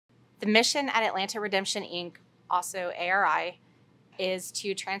The mission at Atlanta Redemption, Inc., also A.R.I, is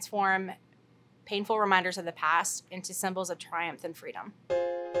to transform painful reminders of the past into symbols of triumph and freedom.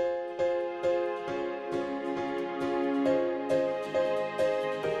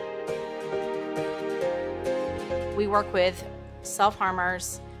 We work with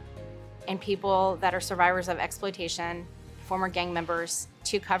self-harmers and people that are survivors of exploitation, former gang members,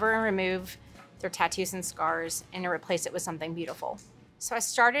 to cover and remove their tattoos and scars and to replace it with something beautiful. So I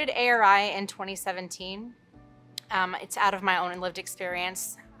started A.R.I in 2017. It's out of my own lived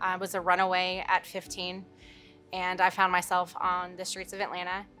experience. I was a runaway at 15, and I found myself on the streets of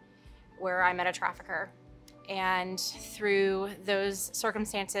Atlanta where I met a trafficker. And through those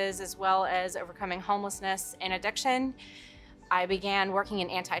circumstances, as well as overcoming homelessness and addiction, I began working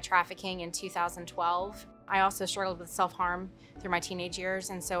in anti-trafficking in 2012. I also struggled with self-harm through my teenage years,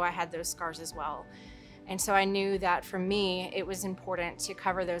 and so I had those scars as well. And so I knew that for me, it was important to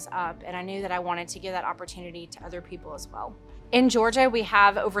cover those up, and I knew that I wanted to give that opportunity to other people as well. In Georgia, we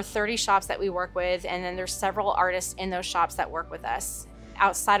have over 30 shops that we work with, and then there's several artists in those shops that work with us.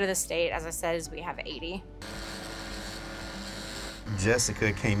 Outside of the state, as I said, we have 80.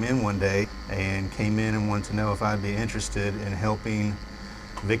 Jessica came in one day and wanted to know if I'd be interested in helping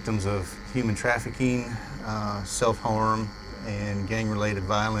victims of human trafficking, self-harm, and gang-related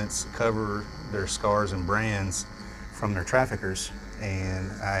violence cover their scars and brands from their traffickers,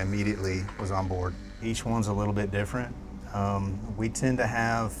 and I immediately was on board. Each one's a little bit different. We tend to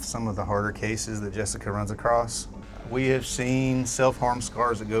have some of the harder cases that Jessica runs across. We have seen self-harm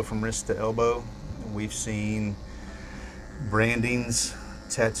scars that go from wrist to elbow. We've seen brandings,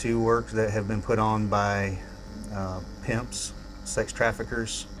 tattoo work that have been put on by pimps, sex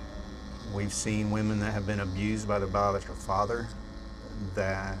traffickers. We've seen women that have been abused by their biological father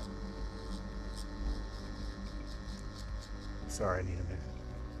that... Sorry, I need a minute.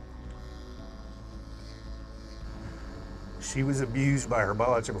 She was abused by her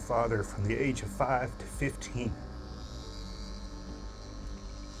biological father from the age of 5 to 15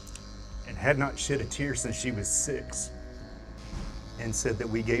 and had not shed a tear since she was 6, and said that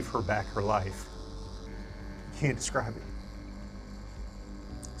we gave her back her life. Can't describe it.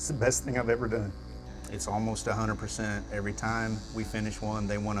 It's the best thing I've ever done. It's almost 100%. Every time we finish one,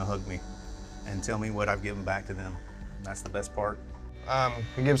 they want to hug me and tell me what I've given back to them. That's the best part.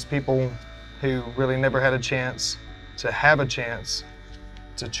 It gives people who really never had a chance to have a chance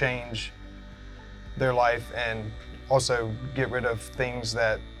to change their life and also get rid of things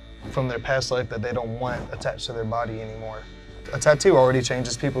that from their past life that they don't want attached to their body anymore. A tattoo already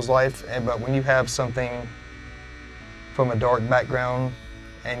changes people's life, but when you have something from a dark background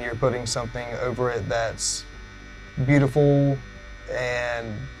and you're putting something over it that's beautiful,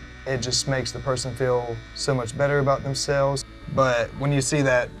 and it just makes the person feel so much better about themselves. But when you see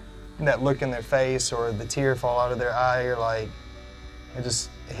that look in their face or the tear fall out of their eye, you're like, it just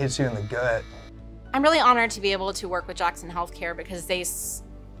hits you in the gut. I'm really honored to be able to work with Jackson Healthcare because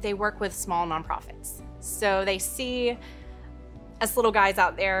they work with small nonprofits. So they see us little guys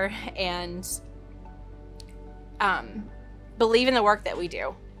out there and believe in the work that we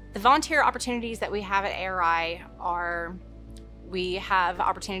do. The volunteer opportunities that we have at A.R.I are, we have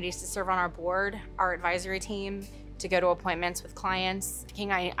opportunities to serve on our board, our advisory team, to go to appointments with clients.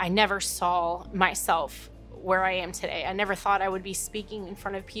 I never saw myself where I am today. I never thought I would be speaking in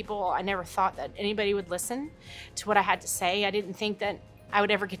front of people. I never thought that anybody would listen to what I had to say. I didn't think that I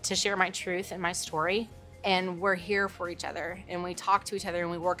would ever get to share my truth and my story. And we're here for each other, and we talk to each other,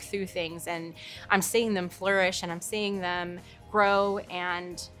 and we work through things, and I'm seeing them flourish, and I'm seeing them grow,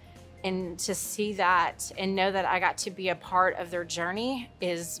 and to see that and know that I got to be a part of their journey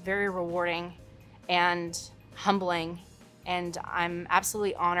is very rewarding and humbling, and I'm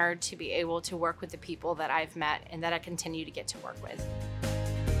absolutely honored to be able to work with the people that I've met and that I continue to get to work with.